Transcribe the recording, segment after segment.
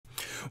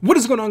What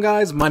is going on,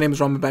 guys? My name is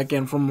Ramen, back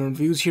in from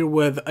Reviews here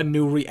with a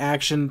new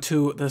reaction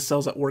to the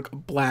Cells at Work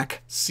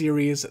Black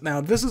series.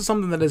 Now, this is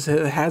something that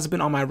has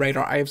been on my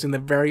radar. I have seen the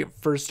very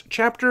first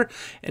chapter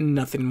and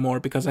nothing more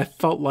because I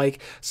felt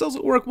like Cells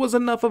at Work was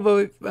enough of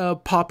a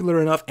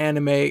popular enough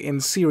anime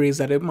and series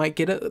that it might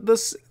get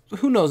this.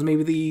 Who knows?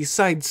 Maybe the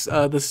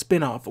the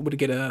spin-off would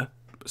get a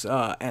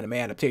anime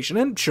adaptation,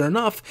 and sure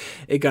enough,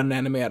 it got an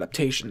anime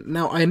adaptation.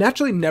 Now, I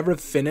actually never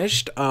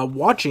finished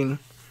watching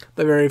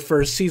the very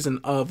first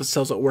season of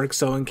Cells at Work,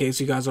 so in case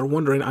you guys are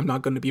wondering, I'm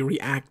not going to be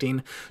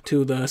reacting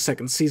to the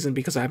second season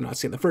because I have not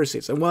seen the first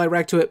season. Will I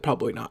react to it?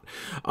 Probably not.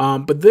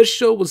 But this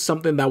show was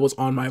something that was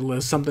on my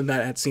list, something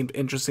that had seemed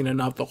interesting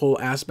enough. The whole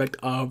aspect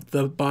of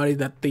the body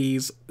that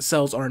these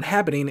cells are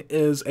inhabiting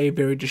is a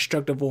very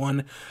destructive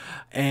one,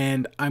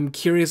 and I'm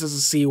curious as to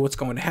see what's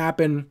going to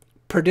happen.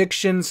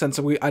 Prediction, since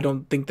I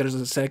don't think there's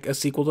a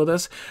sequel to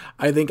this,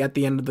 I think at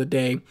the end of the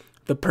day,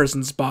 the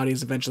person's body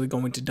is eventually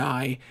going to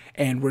die,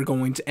 and we're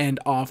going to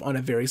end off on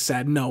a very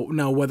sad note.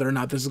 Now, whether or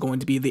not this is going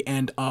to be the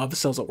end of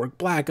Cells at Work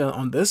Black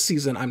on this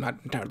season, I'm not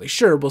entirely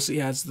sure. We'll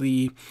see as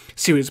the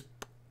series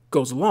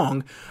goes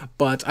along,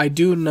 but I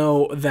do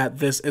know that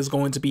this is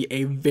going to be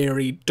a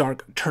very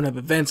dark turn of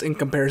events in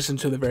comparison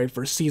to the very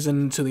first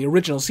season, to the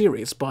original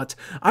series. But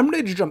I'm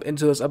ready to jump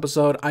into this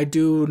episode. I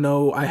do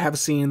know I have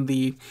seen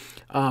the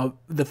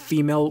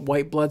female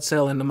white blood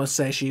cell, and I must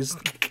say she's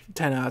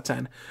 10 out of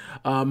 10.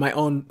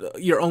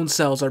 Your own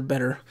cells are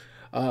better,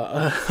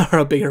 are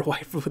a bigger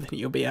waifu than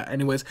you. But yeah,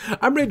 anyways,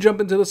 I'm ready to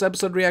jump into this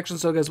episode reaction.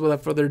 So guys,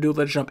 without further ado,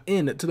 let's jump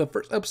into the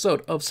first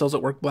episode of Cells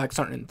at Work Black,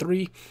 starting in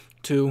 3,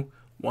 2,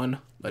 1,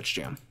 let's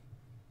jam.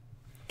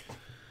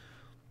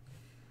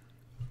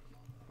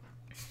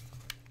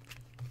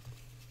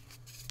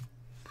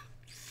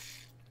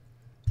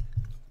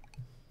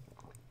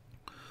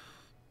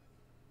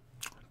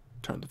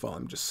 Turn the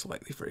volume just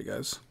slightly for you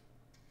guys.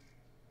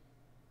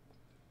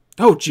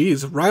 Oh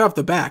geez, right off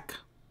the back.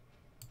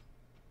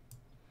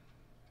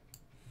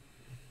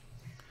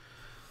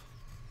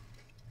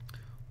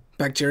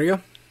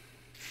 Bacteria.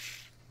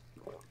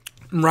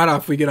 And right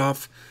off, we get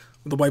off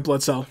with the white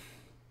blood cell.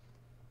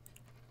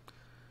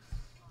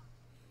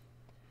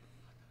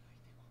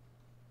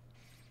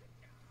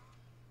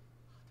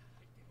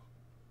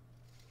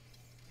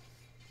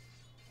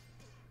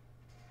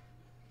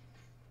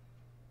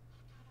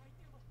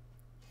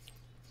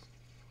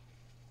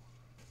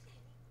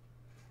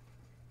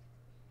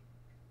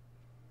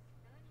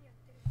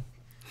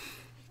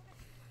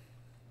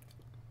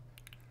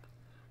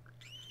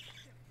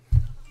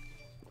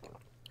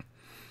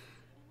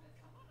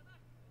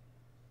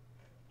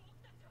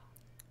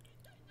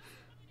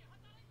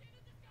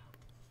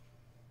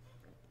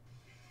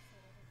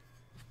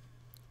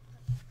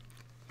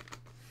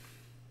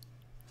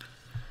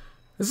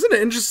 This is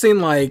an interesting,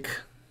 like,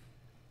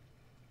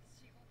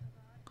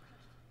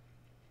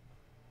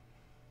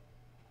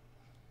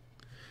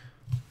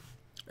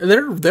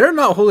 they're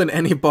not holding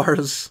any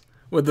bars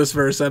with this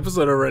first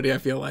episode already, I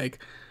feel like.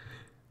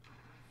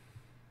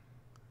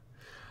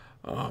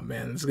 Oh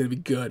man, this is gonna be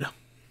good.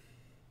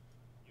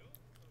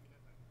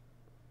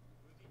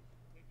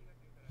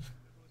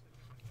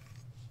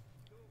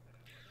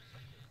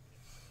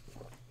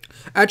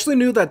 I actually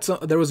knew that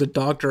there was a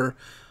doctor.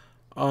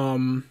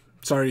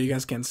 Sorry, you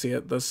guys can't see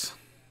it. There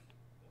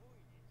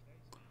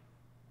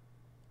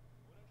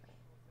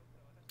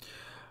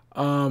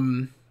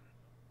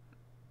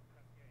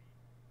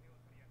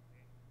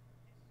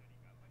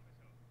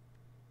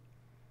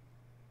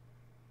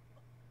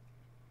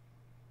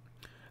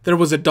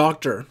was a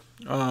doctor,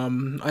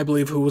 I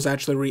believe, who was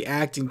actually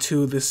reacting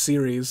to this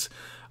series.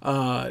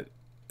 It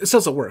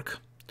Cells at Work,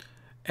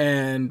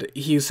 and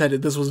he said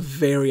that this was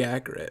very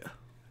accurate.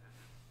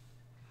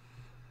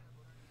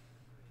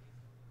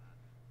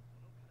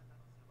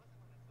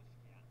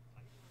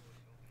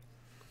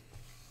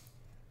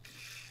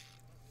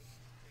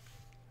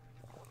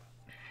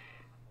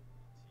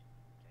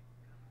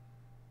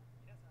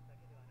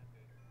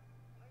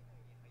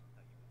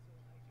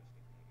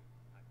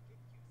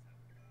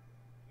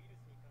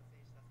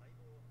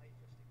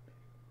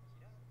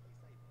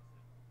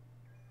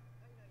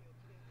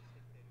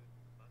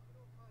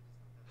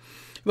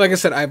 Like I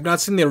said, I've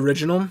not seen the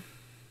original,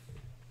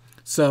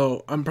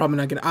 so I'm probably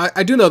not gonna.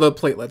 I do know the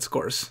platelet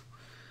scores.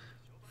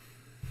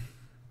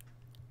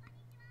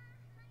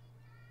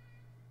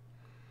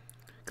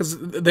 Because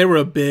they were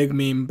a big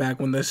meme back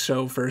when this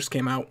show first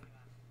came out.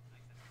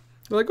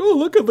 They're like, oh,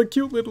 look at the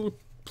cute little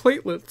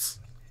platelets.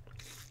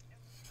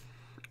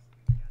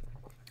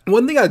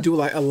 One thing I do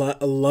like a lot,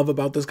 love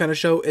about this kind of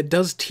show, it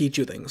does teach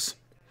you things.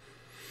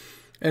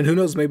 And who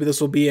knows, maybe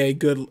this will be a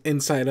good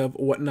insight of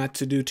what not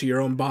to do to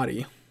your own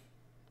body.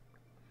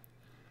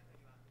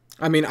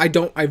 I mean, I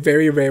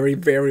very, very,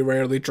 very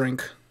rarely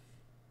drink.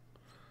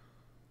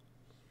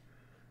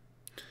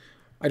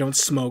 I don't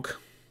smoke.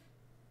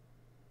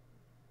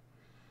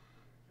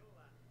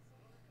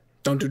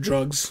 Don't do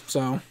drugs,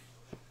 so.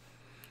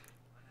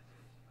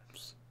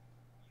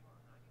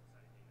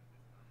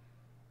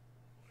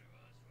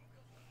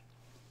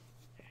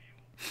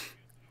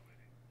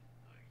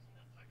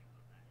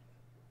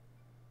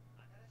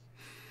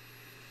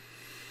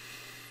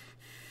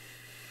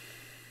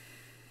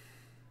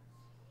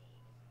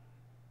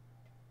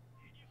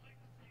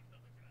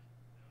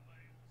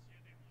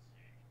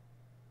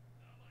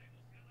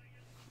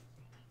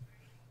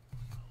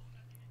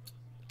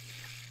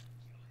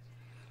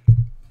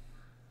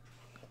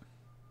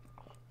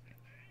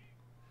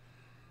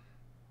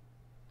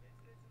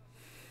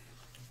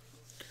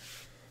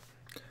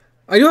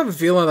 I do have a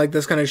feeling like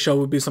this kind of show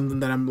would be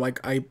something that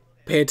I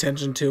pay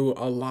attention to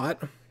a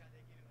lot.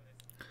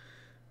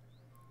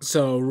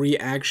 So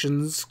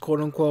reactions,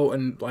 quote unquote,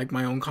 and like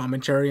my own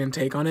commentary and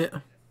take on it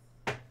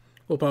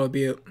will probably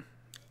be a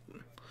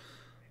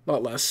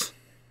lot less.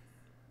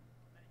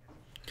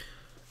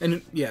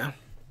 And yeah.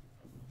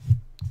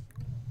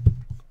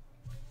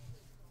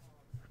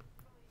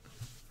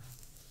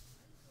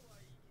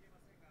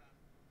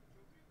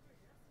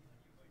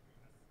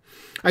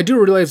 I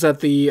do realize that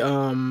the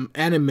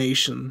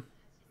animation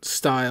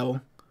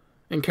style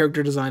and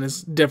character design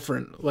is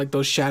different. Like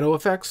those shadow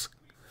effects.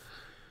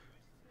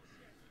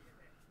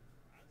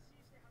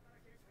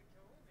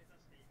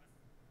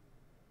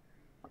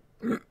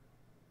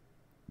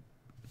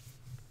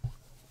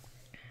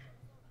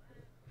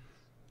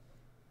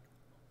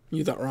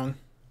 You thought wrong.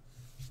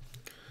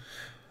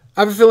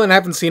 I have a feeling I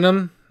haven't seen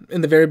him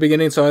in the very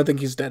beginning, so I think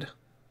he's dead.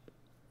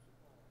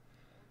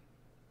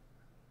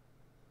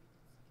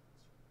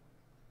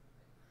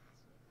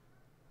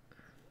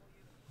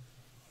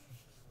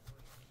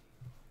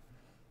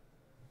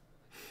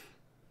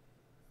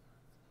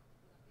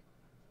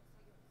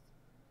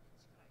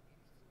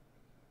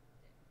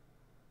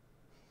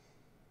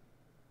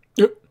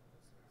 Yep.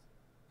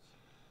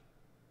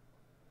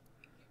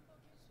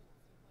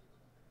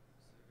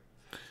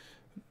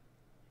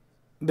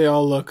 They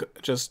all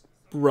look just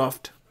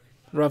roughed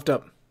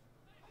up.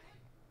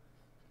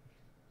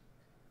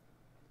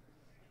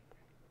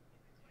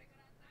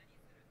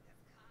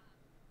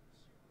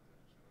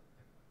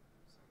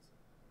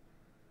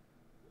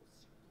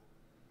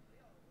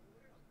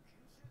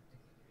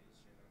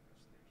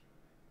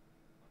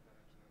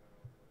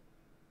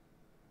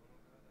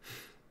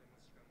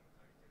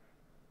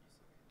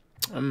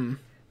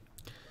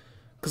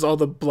 Because all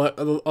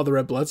the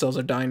red blood cells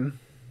are dying.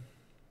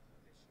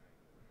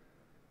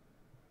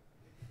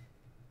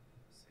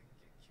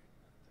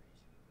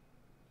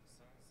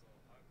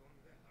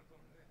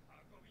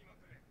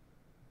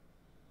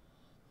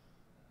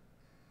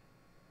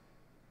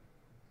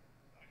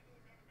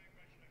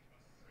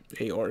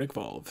 Aortic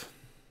valve.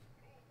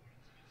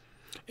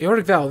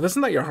 Aortic valve,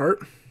 isn't that your heart?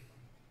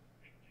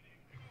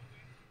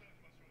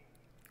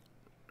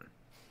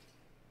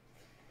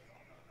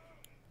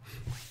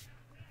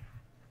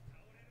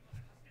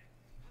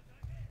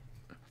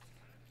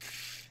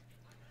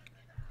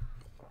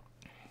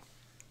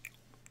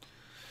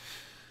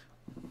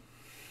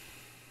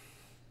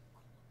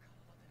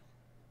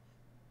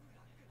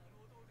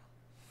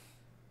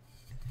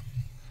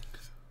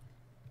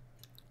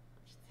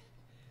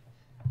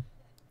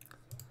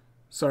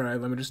 Sorry,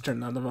 let me just turn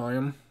down the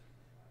volume.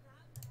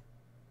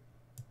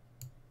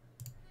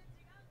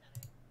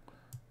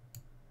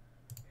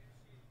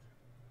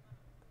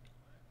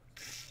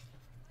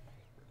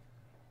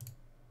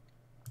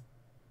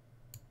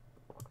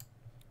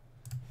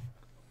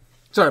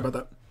 Sorry about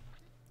that.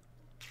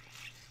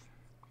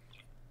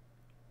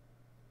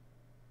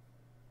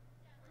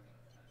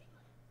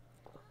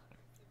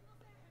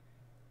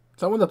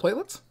 Is that one of the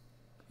platelets?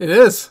 It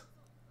is.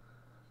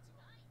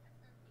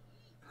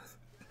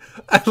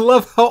 I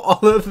love how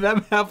all of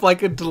them have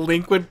like a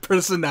delinquent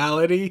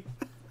personality.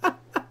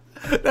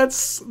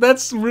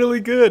 That's really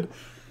good.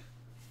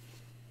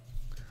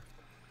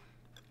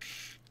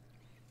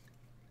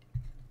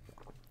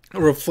 It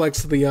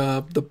reflects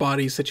the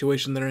body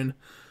situation they're in.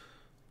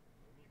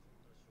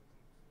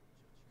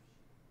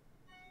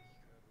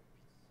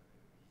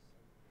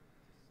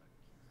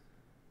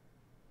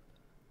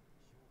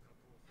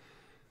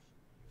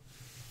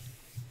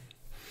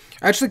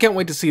 I actually can't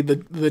wait to see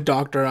the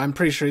doctor. I'm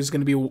pretty sure he's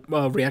going to be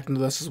reacting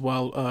to this as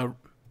well.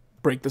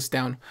 Break this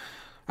down.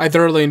 I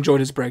thoroughly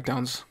enjoyed his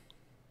breakdowns.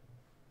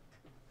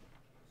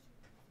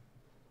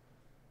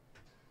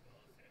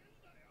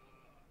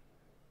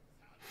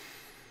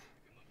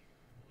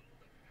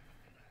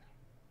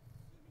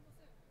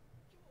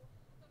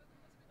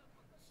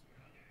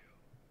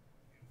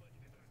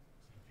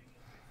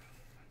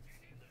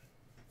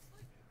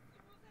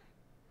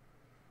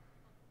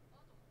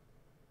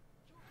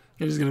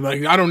 He's going to be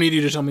like, I don't need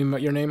you to tell me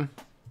about your name.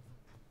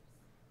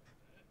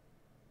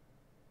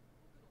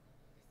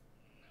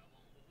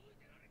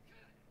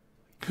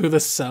 Who the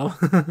cell?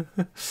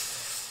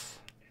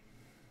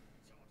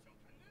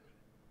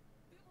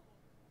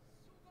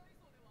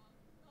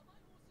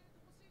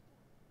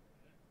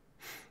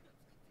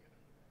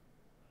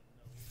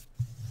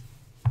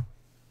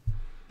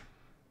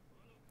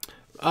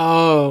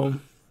 Oh.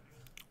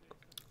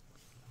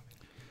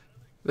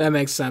 That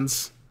makes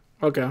sense.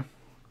 Okay.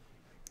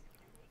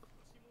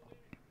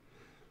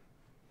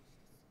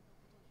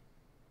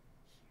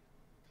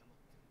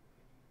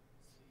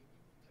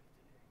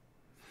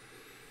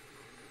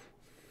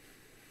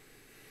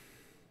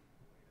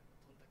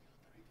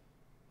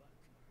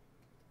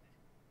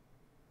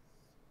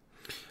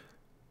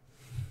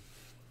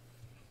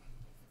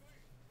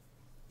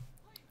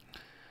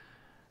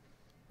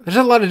 There's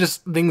a lot of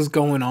just things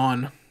going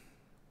on.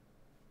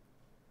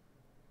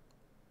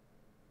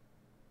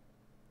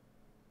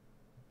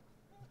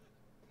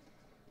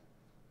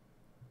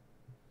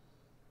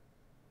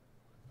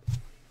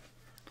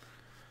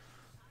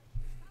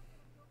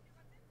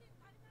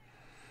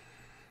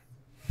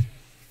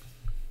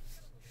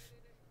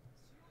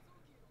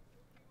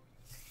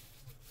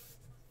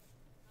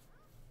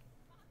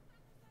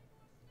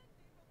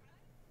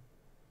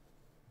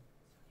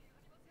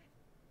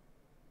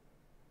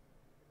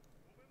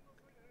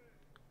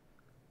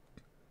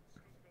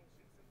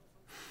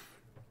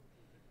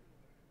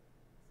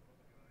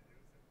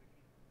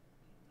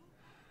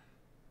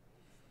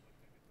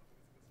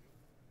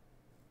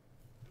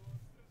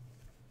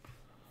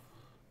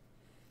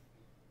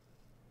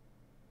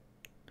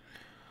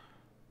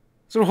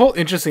 So a whole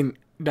interesting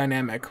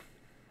dynamic.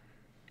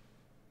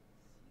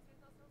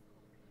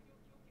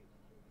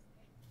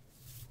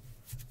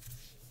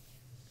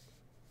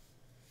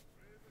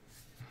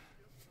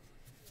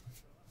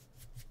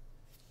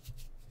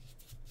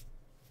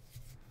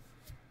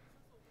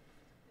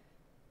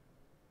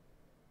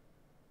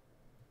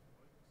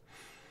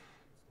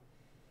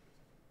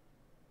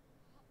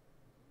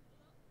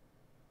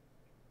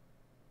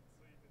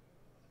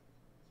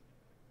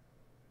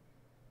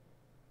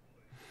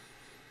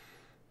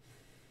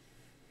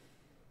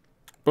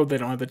 But they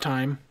don't have the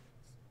time.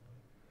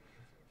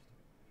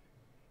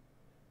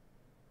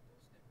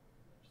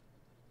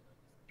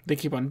 They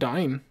keep on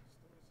dying.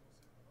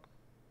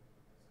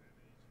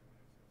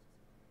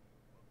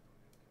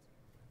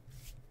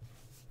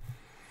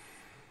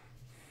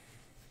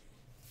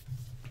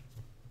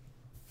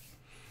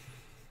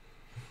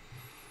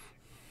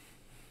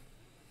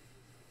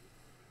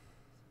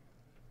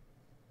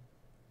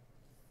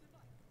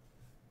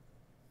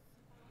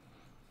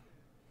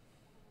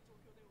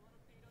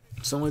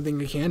 It's the only thing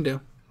you can do.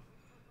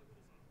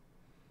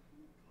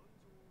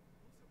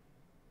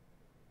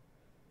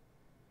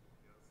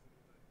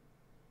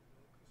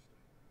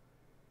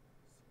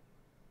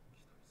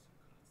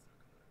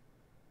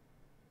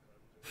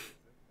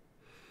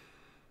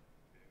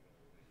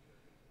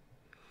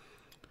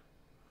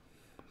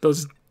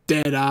 Those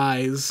dead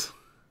eyes.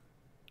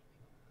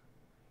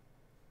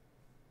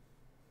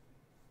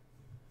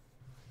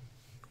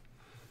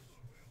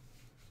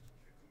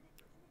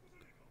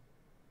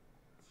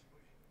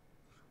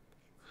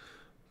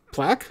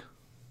 Plaque?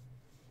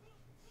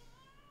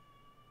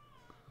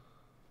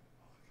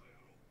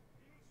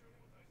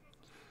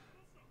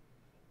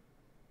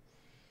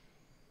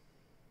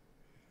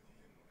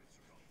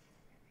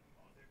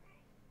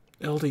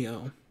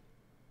 LDO.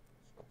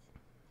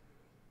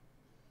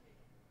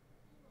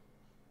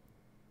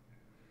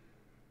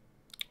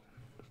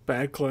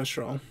 Bad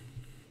cholesterol.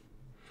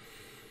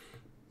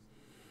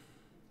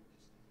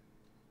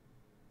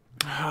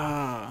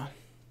 Ah.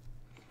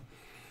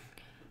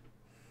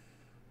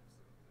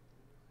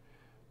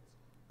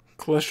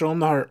 Cholesterol in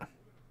the heart.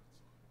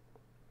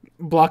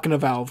 Blocking a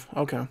valve.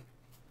 Okay.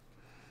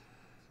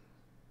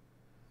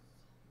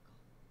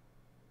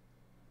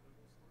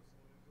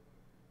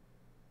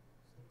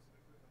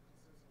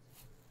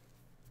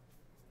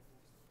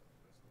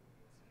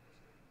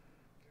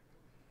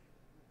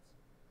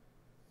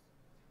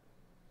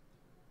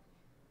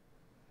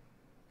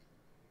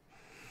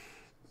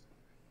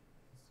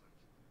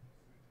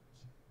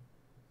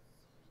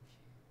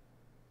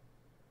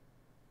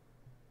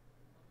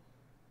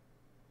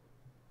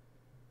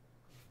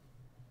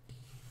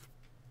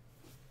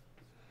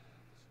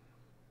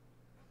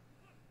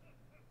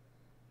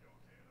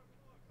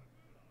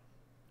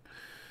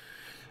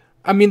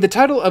 I mean, the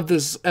title of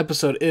this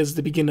episode is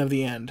The Beginning of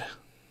the End.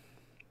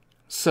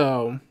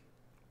 So,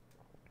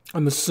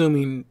 I'm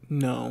assuming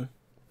no.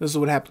 This is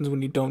what happens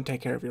when you don't take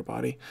care of your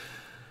body.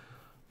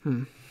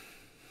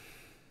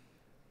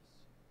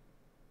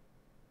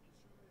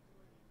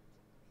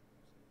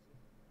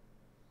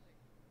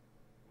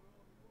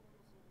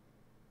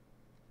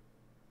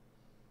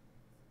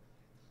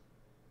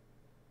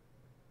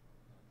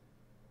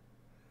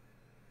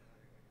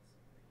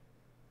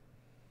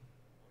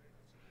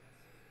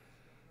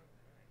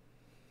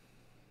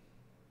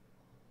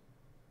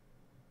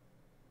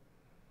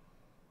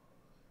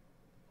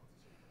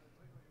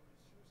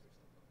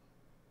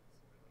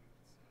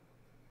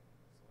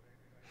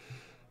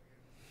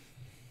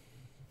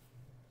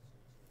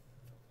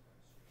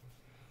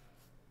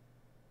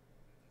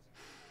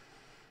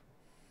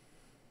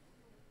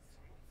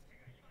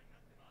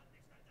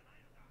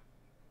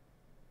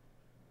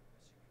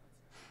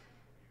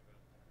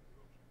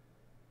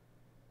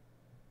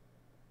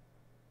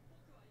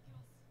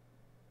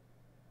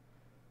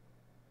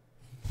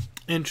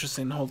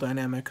 Interesting whole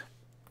dynamic.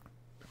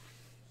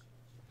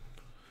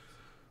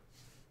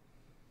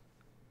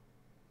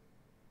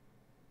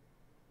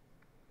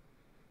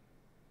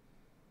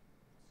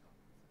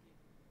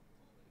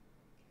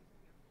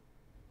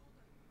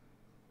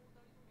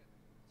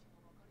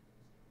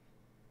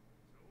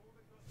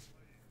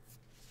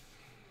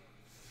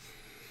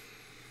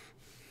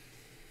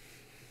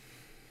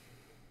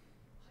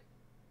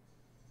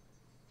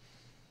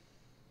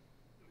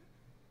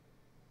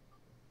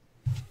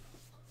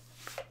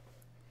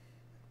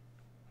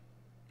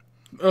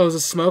 Oh, is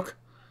it smoke?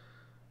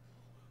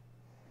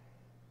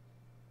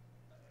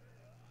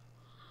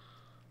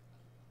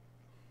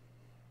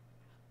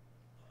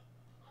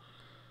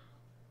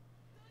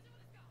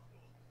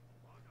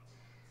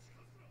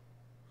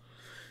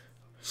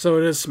 So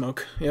it is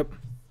smoke. Yep.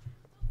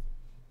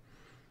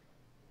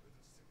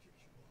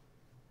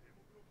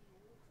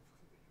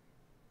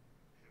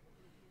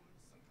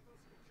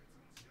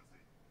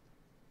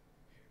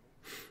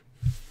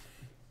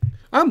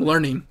 I'm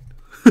learning.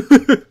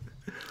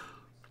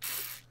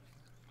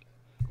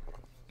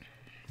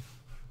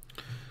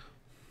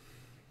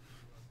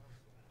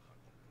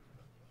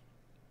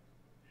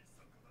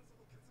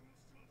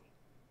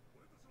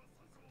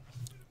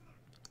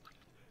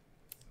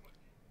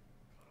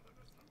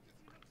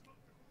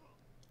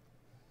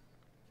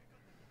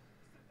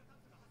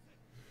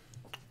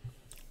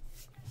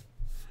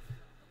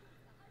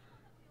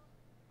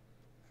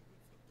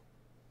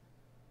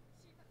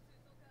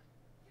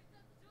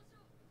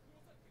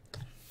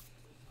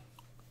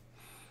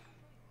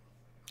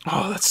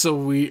 Oh, that's so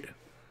weird.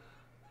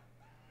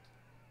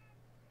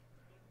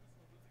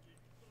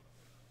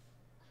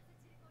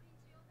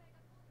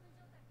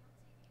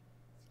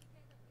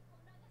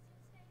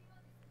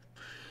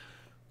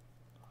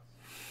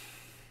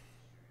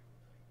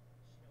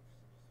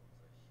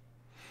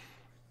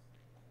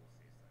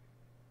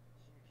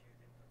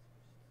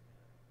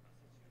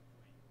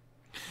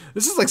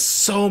 This is like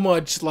so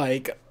much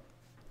like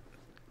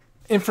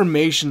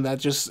information that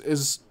just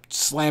is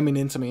slamming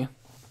into me.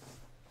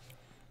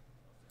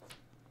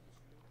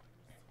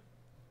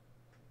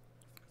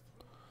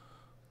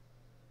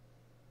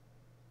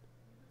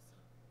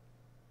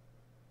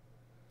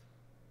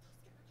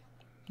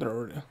 They're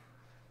already.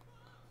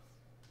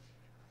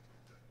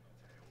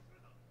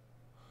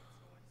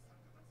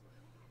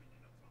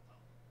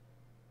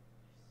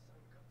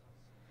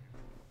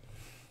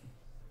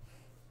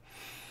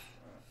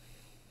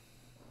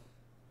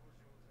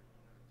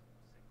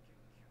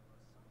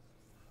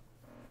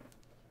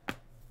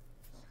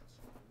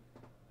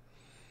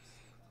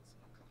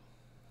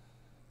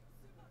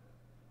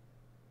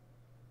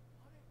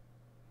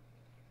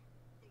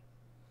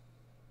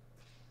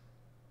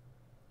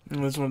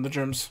 That's one of the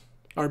germs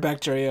or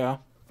bacteria.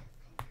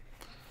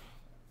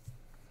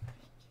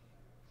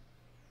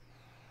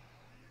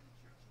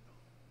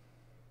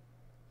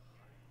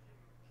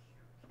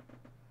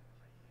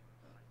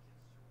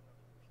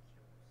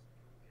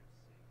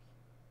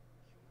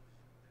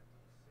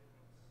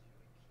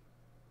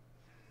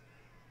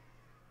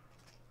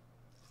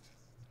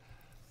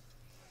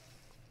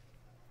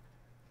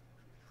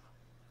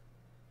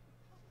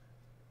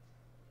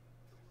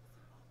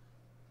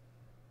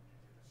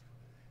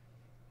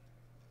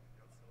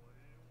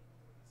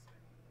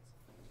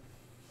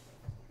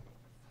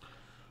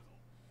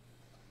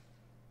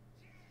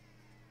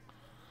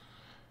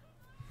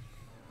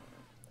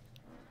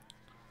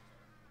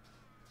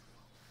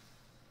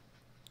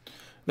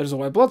 There's a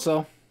white blood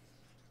cell.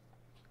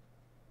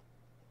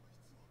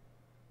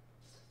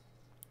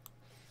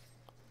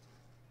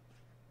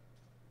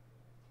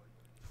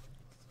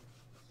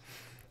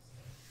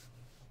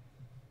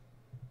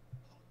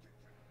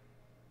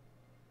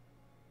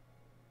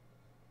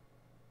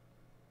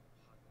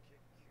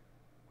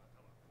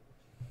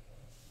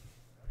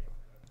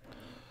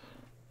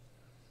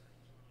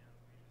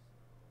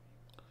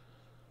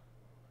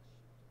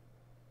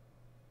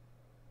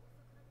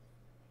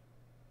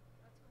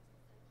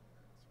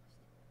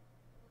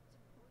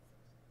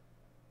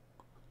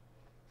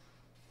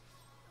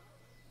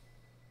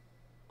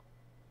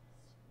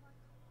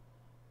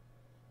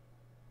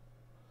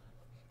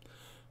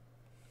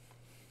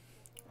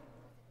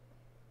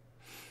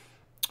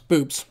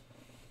 Boobs.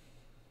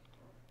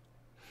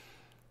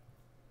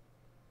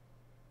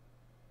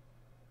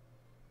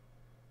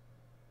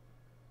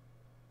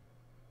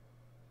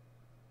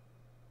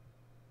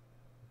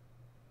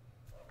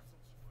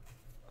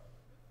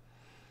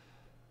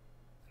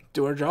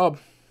 Do our job.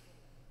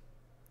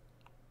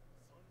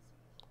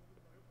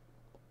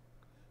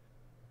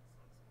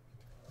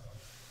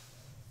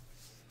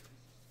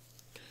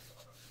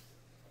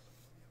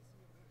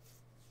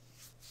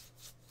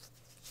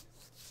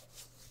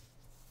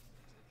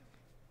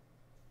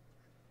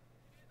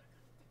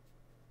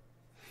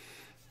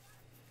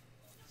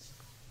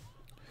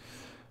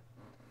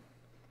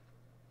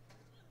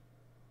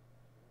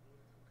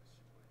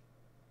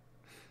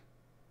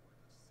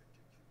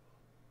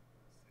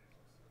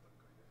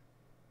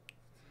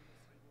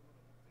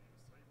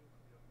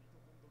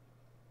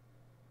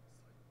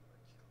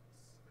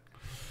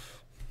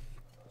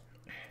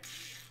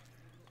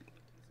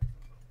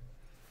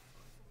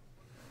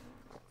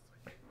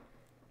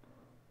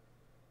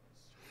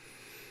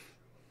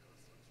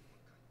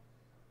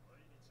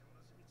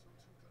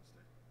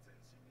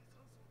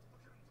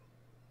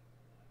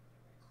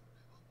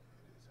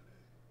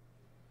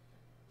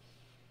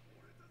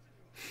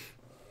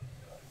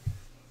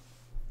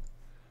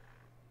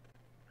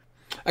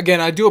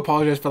 Again, I do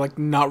apologize for like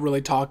not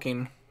really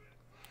talking.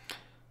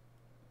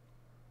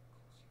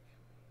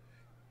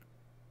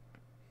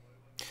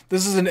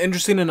 This is an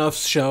interesting enough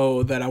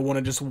show that I want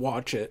to just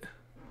watch it.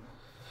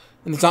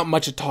 And there's not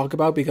much to talk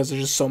about because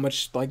there's just so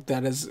much like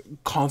that is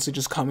constantly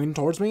just coming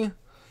towards me.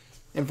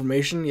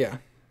 Information, yeah.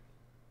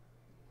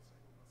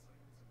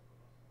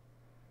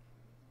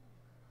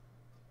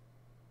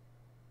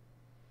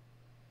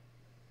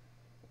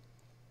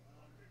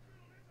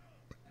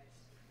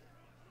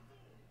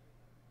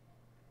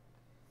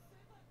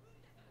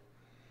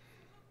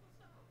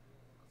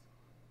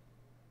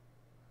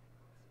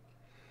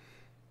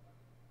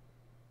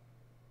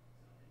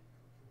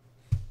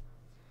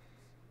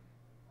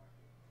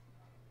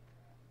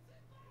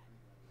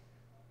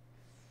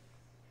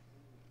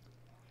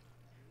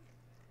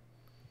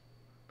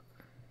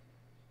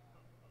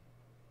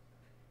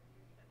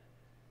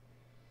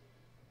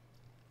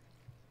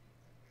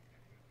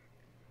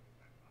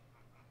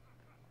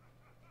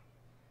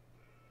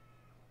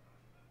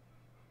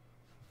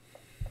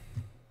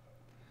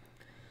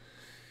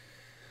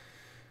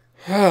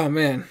 Oh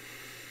man.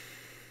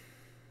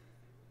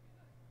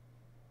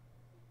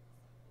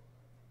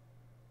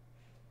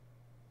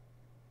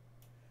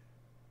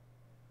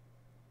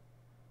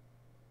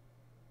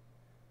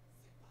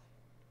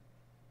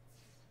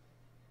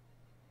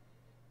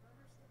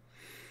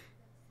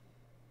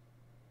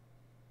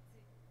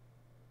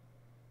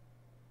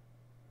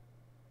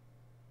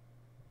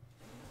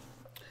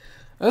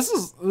 This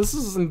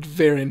is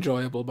very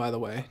enjoyable, by the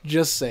way.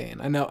 Just saying.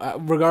 I know,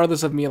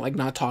 regardless of me like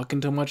not talking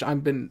too much,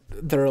 I've been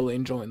thoroughly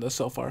enjoying this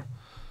so far.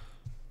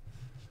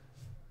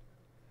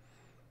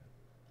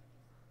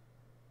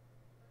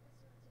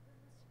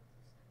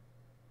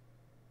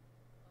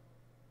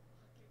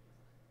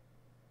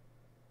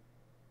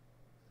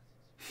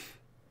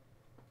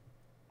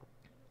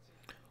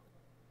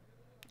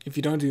 If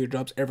you don't do your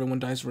jobs, everyone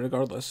dies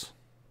regardless.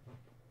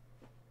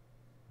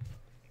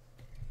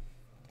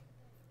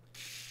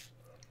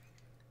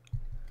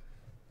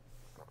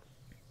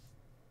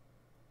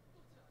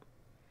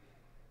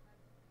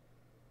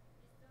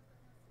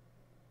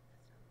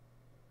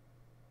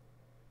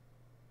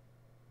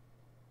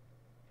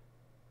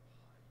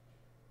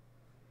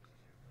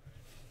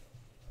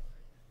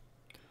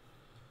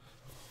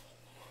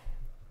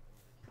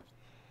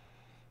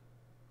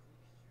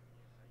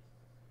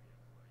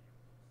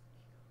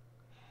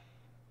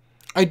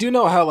 I do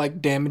know how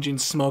like damaging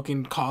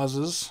smoking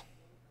causes.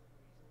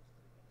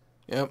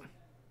 Yep.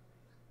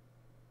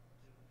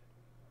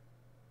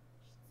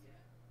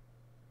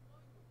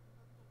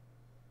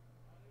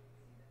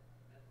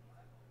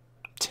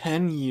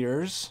 10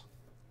 years.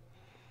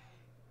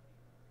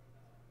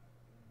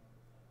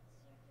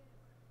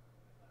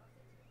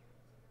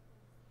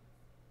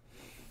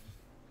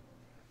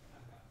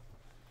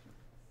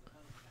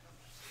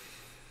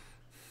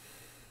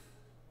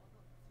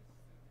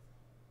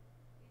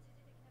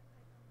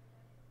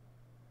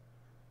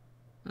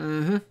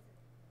 Mm-hmm.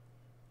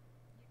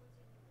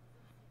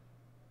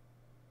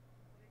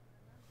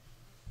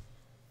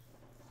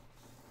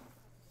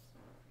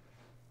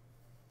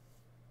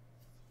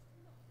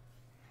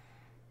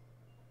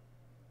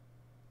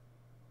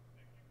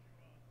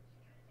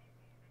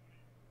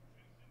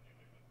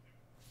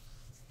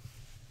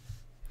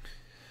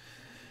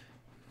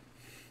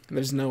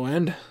 There's no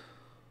end.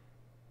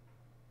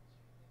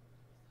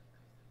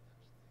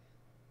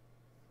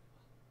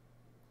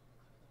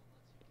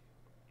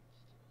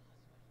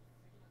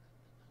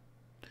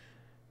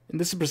 And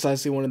this is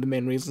precisely one of the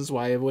main reasons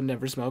why I would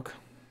never smoke.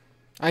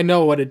 I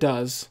know what it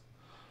does.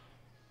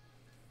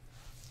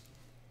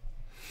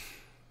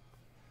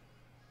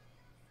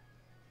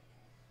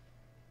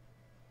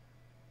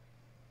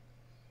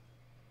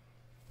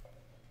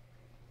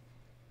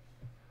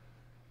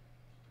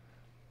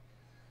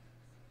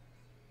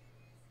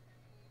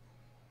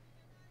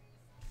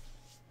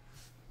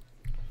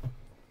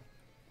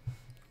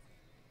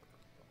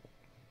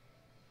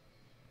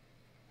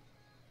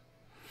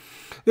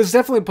 This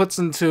definitely puts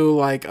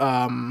into oh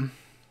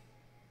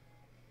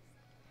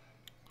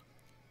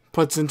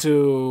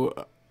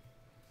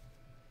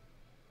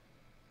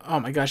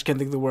my gosh, can't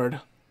think of the word.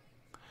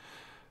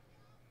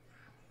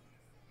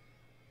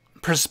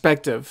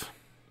 Perspective.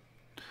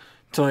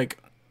 To like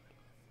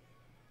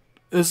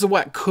this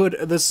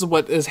is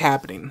what is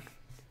happening.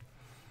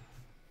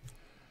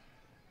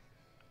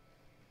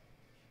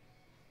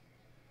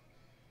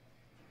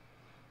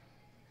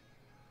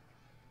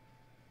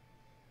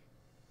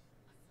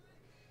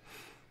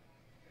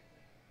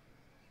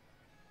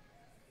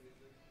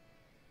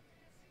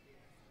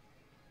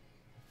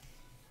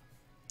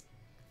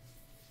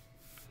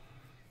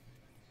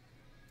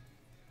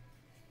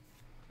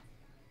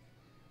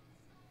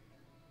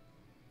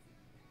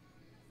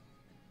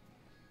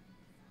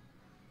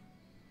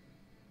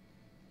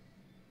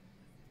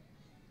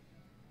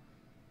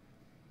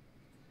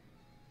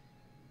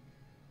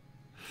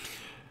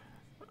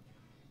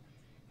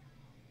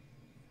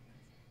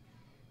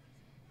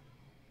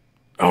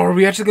 Oh, are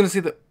we actually gonna see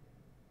the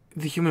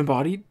human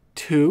body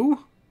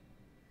too?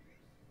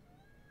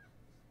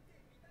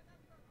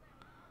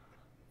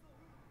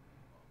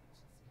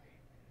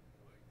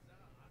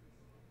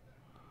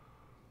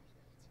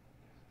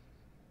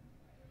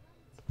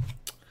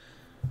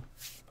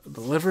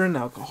 The liver and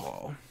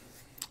alcohol.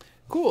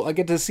 Cool, I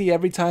get to see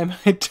every time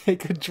I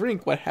take a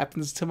drink what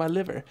happens to my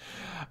liver.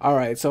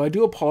 Alright, so I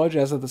do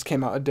apologize that this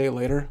came out a day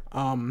later.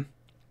 I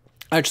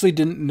actually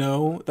didn't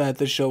know that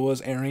the show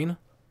was airing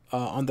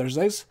on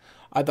Thursdays.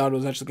 I thought it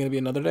was actually going to be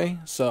another day,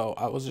 so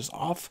I was just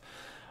off.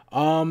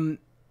 I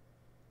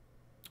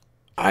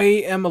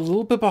am a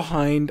little bit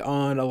behind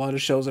on a lot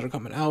of shows that are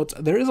coming out.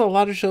 There is a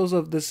lot of shows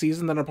of this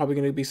season that I'm probably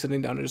going to be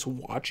sitting down and just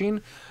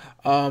watching.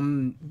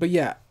 But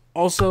yeah,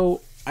 also,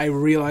 I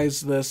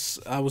realized this.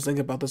 I was thinking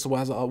about this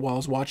while I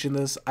was watching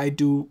this. I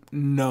do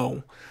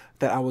know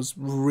that I was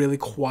really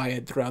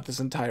quiet throughout this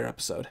entire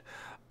episode.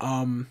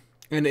 And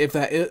if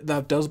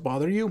that does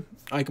bother you,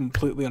 I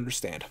completely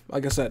understand.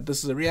 Like I said,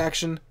 this is a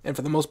reaction, and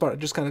for the most part, I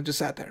just kind of just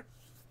sat there.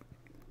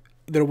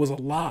 There was a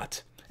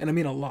lot, and I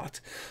mean a lot,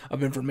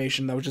 of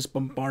information that was just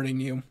bombarding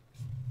you.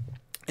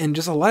 And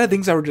just a lot of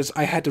things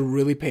I had to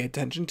really pay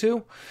attention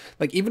to.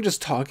 Like, even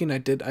just talking, I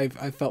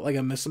felt like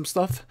I missed some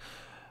stuff.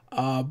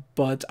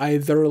 But I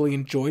thoroughly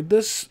enjoyed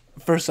this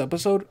first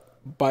episode.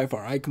 By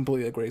far, I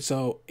completely agree.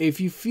 So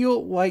if you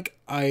feel like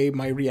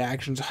my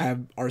reactions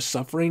are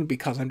suffering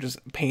because I'm just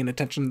paying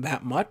attention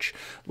that much,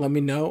 let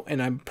me know,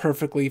 and I'm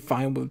perfectly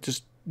fine with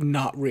just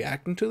not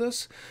reacting to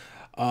this.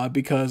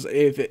 because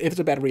if it's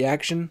a bad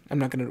reaction, I'm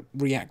not gonna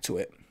react to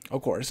it,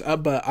 of course.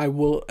 But I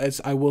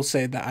will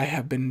say that I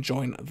have been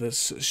enjoying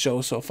this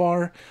show so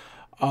far.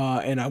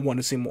 And I want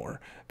to see more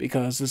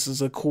because this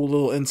is a cool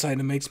little insight.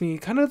 It makes me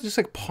kind of just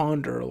like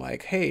ponder,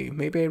 like, hey,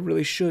 maybe I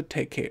really should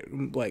take care.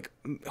 Like,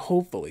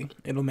 hopefully,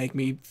 it'll make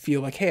me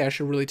feel like, hey, I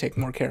should really take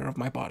more care of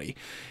my body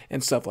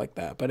and stuff like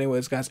that. But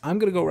anyways, guys, I'm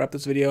gonna go wrap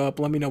this video up.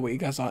 Let me know what you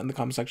guys thought in the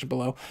comment section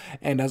below.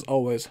 And as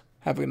always,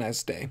 have a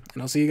nice day,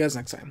 and I'll see you guys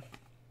next time.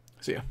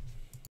 See ya.